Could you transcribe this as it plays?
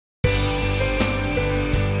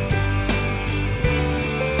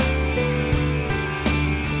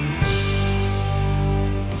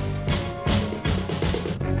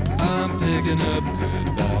picking up good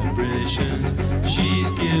vibrations. She's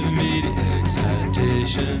giving me the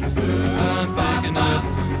excitations. I'm picking up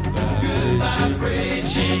good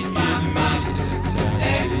vibrations. She's giving me the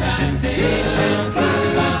excitations. I'm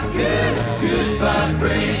picking up good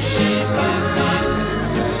vibrations. She's giving me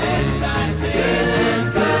the excitations.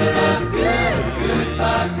 Picking up good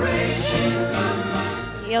vibrations.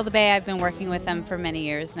 Heal the Bay, I've been working with them for many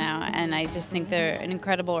years now, and I just think they're an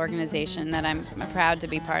incredible organization that I'm proud to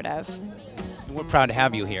be part of. We're proud to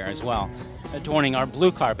have you here as well, adorning our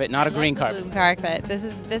blue carpet, not a green carpet. Blue carpet.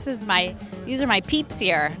 These are my peeps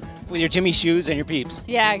here. With your Jimmy shoes and your peeps.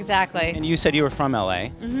 Yeah, exactly. And you said you were from LA.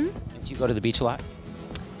 Mm-hmm. Do you go to the beach a lot?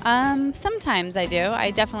 Sometimes I do.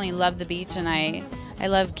 I definitely love the beach, and I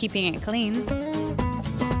love keeping it clean.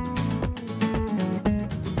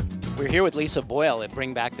 We're here with Lisa Boyle at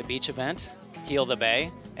Bring Back the Beach event, Heal the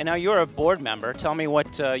Bay. And now you're a board member. Tell me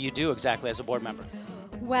what you do exactly as a board member.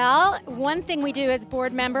 Well, one thing we do as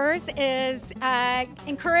board members is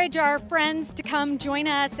encourage our friends to come join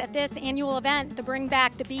us at this annual event, the Bring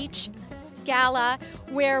Back the Beach Gala,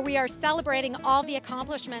 where we are celebrating all the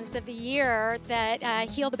accomplishments of the year that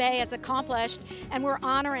Heal the Bay has accomplished, and we're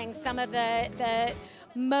honoring some of the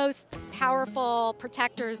most powerful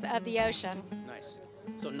protectors of the ocean. Nice.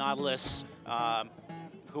 So Nautilus,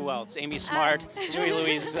 who else? Amy Smart,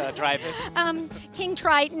 Louise-Dreyfus. King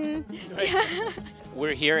Triton. Right.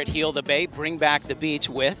 We're here at Heal the Bay, Bring Back the Beach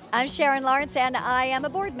with... I'm Sharon Lawrence, and I am a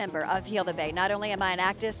board member of Heal the Bay. Not only am I an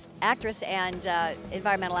actress and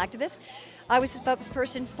environmental activist, I was a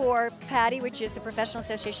spokesperson for PADI, which is the Professional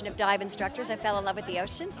Association of Dive Instructors. I fell in love with the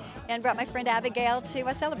ocean and brought my friend Abigail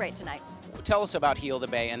to celebrate tonight. Tell us about Heal the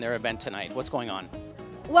Bay and their event tonight. What's going on?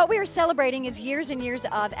 What we are celebrating is years and years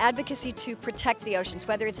of advocacy to protect the oceans,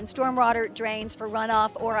 whether it's in stormwater drains for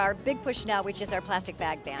runoff or our big push now, which is our plastic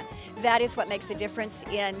bag ban. That is what makes the difference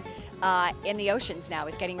in the oceans now,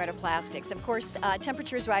 is getting rid of plastics. Of course,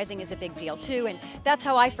 temperatures rising is a big deal too, and that's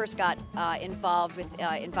how I first got involved with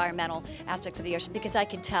environmental aspects of the ocean, because I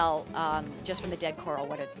could tell just from the dead coral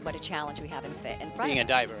what a challenge we have in front Being of a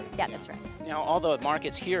diver. Yeah, that's right. Now, all the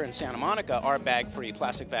markets here in Santa Monica are bag-free,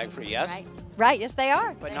 plastic bag-free, yes? Right. Right, yes they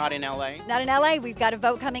are. But not in LA? Not in LA. We've got a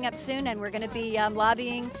vote coming up soon, and we're going to be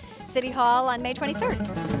lobbying City Hall on May 23rd.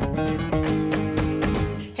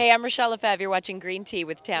 Hey, I'm Rochelle Lefebvre. You're watching Green Tea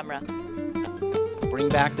with Tamra. Bring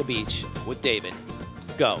Back the Beach with David.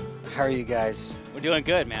 Go. How are you guys? We're doing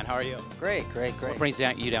good, man. How are you? Great, great, great. What brings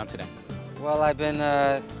you down today? Well, I've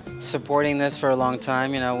been supporting this for a long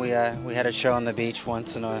time. You know, we had a show on the beach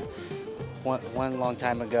once one long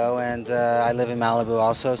time ago, and I live in Malibu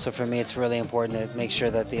also, so for me it's really important to make sure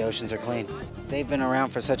that the oceans are clean. They've been around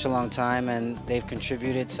for such a long time, and they've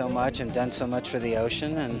contributed so much and done so much for the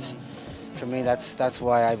ocean, and for me that's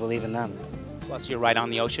why I believe in them. Plus you're right on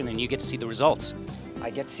the ocean and you get to see the results. I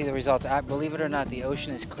get to see the results. Believe it or not, the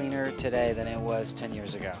ocean is cleaner today than it was 10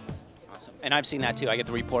 years ago. Awesome. And I've seen that too. I get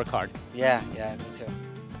the report card. Yeah, me too.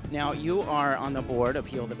 Now, you are on the board of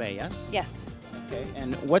Heal the Bay, yes? Yes. Okay.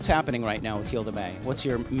 And what's happening right now with Heal the Bay? What's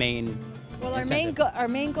your main Well, incentive? our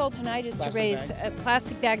main goal tonight is Plastic to raise bags?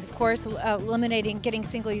 Plastic bags, of course, getting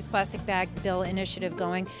single-use plastic bag bill initiative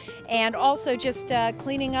going, and also just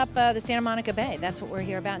cleaning up the Santa Monica Bay. That's what we're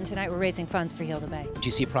here about, and tonight we're raising funds for Heal the Bay. Do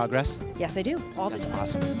you see progress? Yes, I do. All the That's time.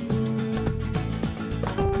 awesome.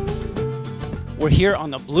 We're here on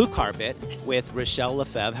the blue carpet with Rochelle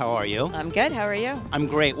Lefebvre. How are you? I'm good. How are you? I'm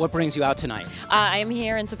great. What brings you out tonight? I am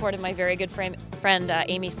here in support of my very good friend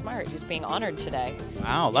Amy Smart, who's being honored today.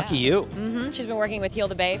 Wow, lucky you. Mm-hmm. She's been working with Heal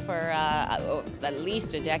the Bay for at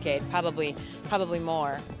least a decade, probably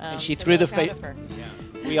more. And she so threw really the proud of her. Yeah.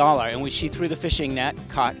 We all are, and she threw the fishing net,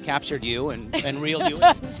 captured you, and reeled you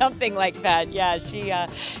in. Something like that. Yeah,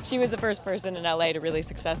 she was the first person in LA to really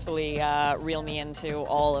successfully reel me into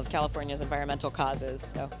all of California's environmental causes.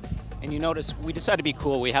 So. And you notice we decided to be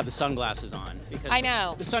cool. We have the sunglasses on because I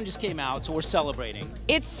know the sun just came out, so we're celebrating.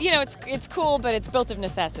 It's it's cool, but it's built of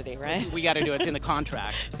necessity, right? We got to do it. It's in the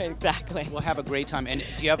contract. Exactly. We'll have a great time. And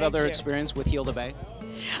do you have other experience with Heal the Bay?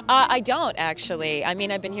 I don't, actually. I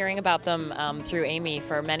mean, I've been hearing about them through Amy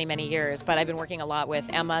for many, many years, but I've been working a lot with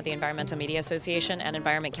Emma, the Environmental Media Association, and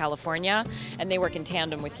Environment California, and they work in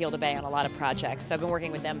tandem with Heal the Bay on a lot of projects, so I've been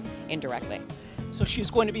working with them indirectly. So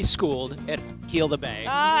she's going to be schooled at Heal the Bay.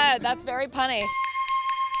 Ah, that's very punny.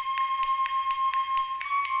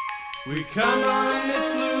 We come on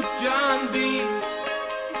this loop, John B.,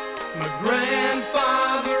 my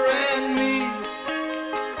grandfather and me,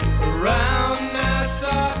 around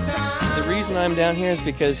Nassau town. The reason I'm down here is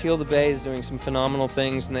because Heal the Bay is doing some phenomenal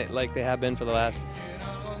things, and like they have been for the last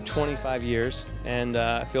 25 years, and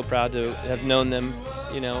I feel proud to have known them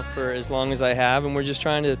you know, for as long as I have, and we're just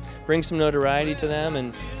trying to bring some notoriety to them,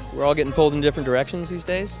 and we're all getting pulled in different directions these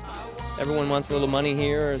days. Everyone wants a little money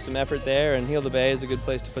here or some effort there, and Heal the Bay is a good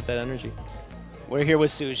place to put that energy. We're here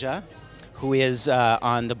with Suja, who is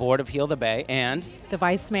on the board of Heal the Bay and the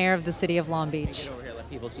Vice Mayor of the City of Long Get Beach. over here, let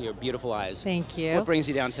people see your beautiful eyes. Thank you. What brings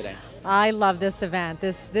you down today? I love this event.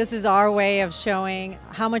 This is our way of showing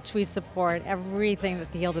how much we support everything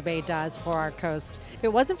that the Heal the Bay does for our coast. If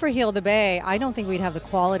it wasn't for Heal the Bay, I don't think we'd have the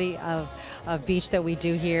quality of beach that we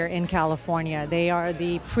do here in California. They are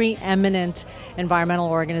the preeminent environmental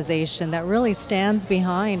organization that really stands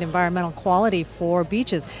behind environmental quality for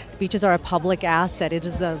beaches. The beaches are a public asset. It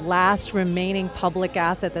is the last remaining public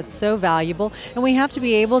asset that's so valuable, and we have to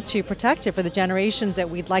be able to protect it for the generations that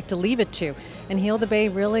we'd like to leave it to. And Heal the Bay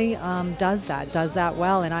really does that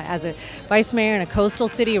well. And I, as a vice mayor in a coastal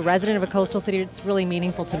city, a resident of a coastal city, it's really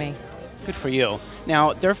meaningful to me. Good for you.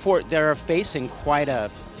 Now, therefore, they're facing quite a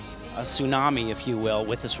tsunami, if you will,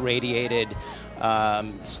 with this radiated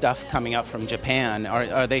stuff coming up from Japan.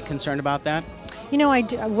 Are they concerned about that? You know,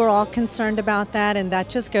 we're all concerned about that, and that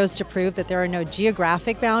just goes to prove that there are no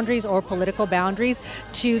geographic boundaries or political boundaries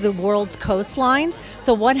to the world's coastlines.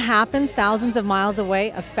 So what happens thousands of miles away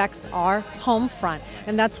affects our home front,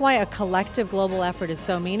 and that's why a collective global effort is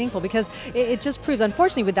so meaningful, because it just proves,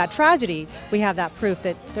 unfortunately, with that tragedy, we have that proof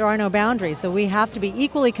that there are no boundaries. So we have to be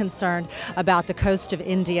equally concerned about the coast of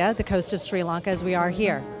India, the coast of Sri Lanka, as we are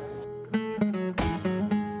here.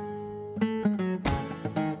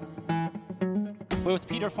 We're with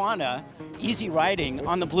Peter Fonda, easy riding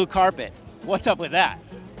on the blue carpet. What's up with that?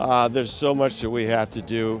 There's so much that we have to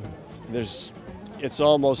do. It's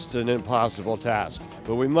almost an impossible task,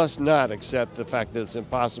 but we must not accept the fact that it's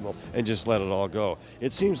impossible and just let it all go.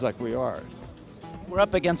 It seems like we are. We're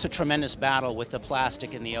up against a tremendous battle with the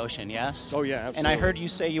plastic in the ocean, yes? Oh, yeah, absolutely. And I heard you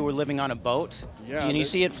say you were living on a boat. Yeah. And you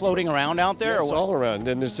see it floating around out there? Yeah, or it's what? all around,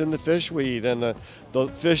 and it's in the fish we eat and the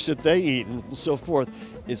fish that they eat and so forth.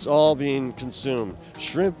 It's all being consumed.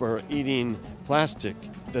 Shrimp are eating plastic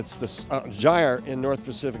that's the gyre in North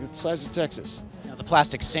Pacific. It's the size of Texas. Now, the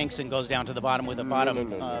plastic sinks and goes down to the bottom with the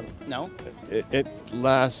bottom. No? It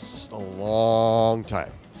lasts a long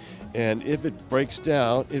time. And if it breaks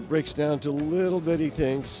down to little bitty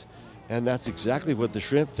things, and that's exactly what the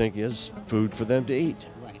shrimp think is food for them to eat.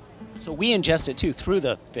 Right. So we ingest it too through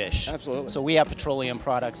the fish. Absolutely. So we have petroleum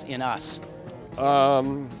products in us.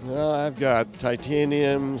 Well, I've got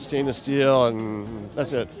titanium, stainless steel, and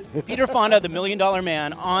that's it. Peter Fonda, the $1 Million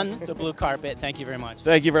Man on the blue carpet. Thank you very much.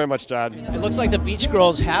 Thank you very much, Todd. It looks like the beach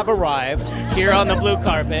girls have arrived here on the blue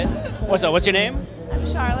carpet. What's up? What's your name? I'm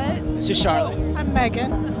Charlotte. This is Charlotte. I'm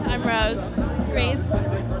Megan. I'm Rose. Grace.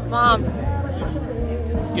 Mom.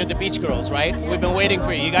 You're the beach girls, right? We've been waiting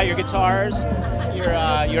for you. You got your guitars,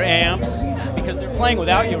 your amps, because they're playing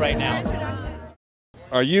without you right now.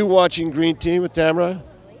 Are you watching Green Tea with Tamara?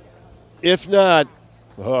 If not,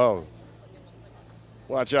 oh,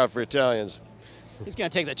 watch out for Italians. He's going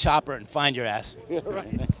to take the chopper and find your ass.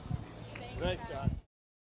 Right. Nice, Todd.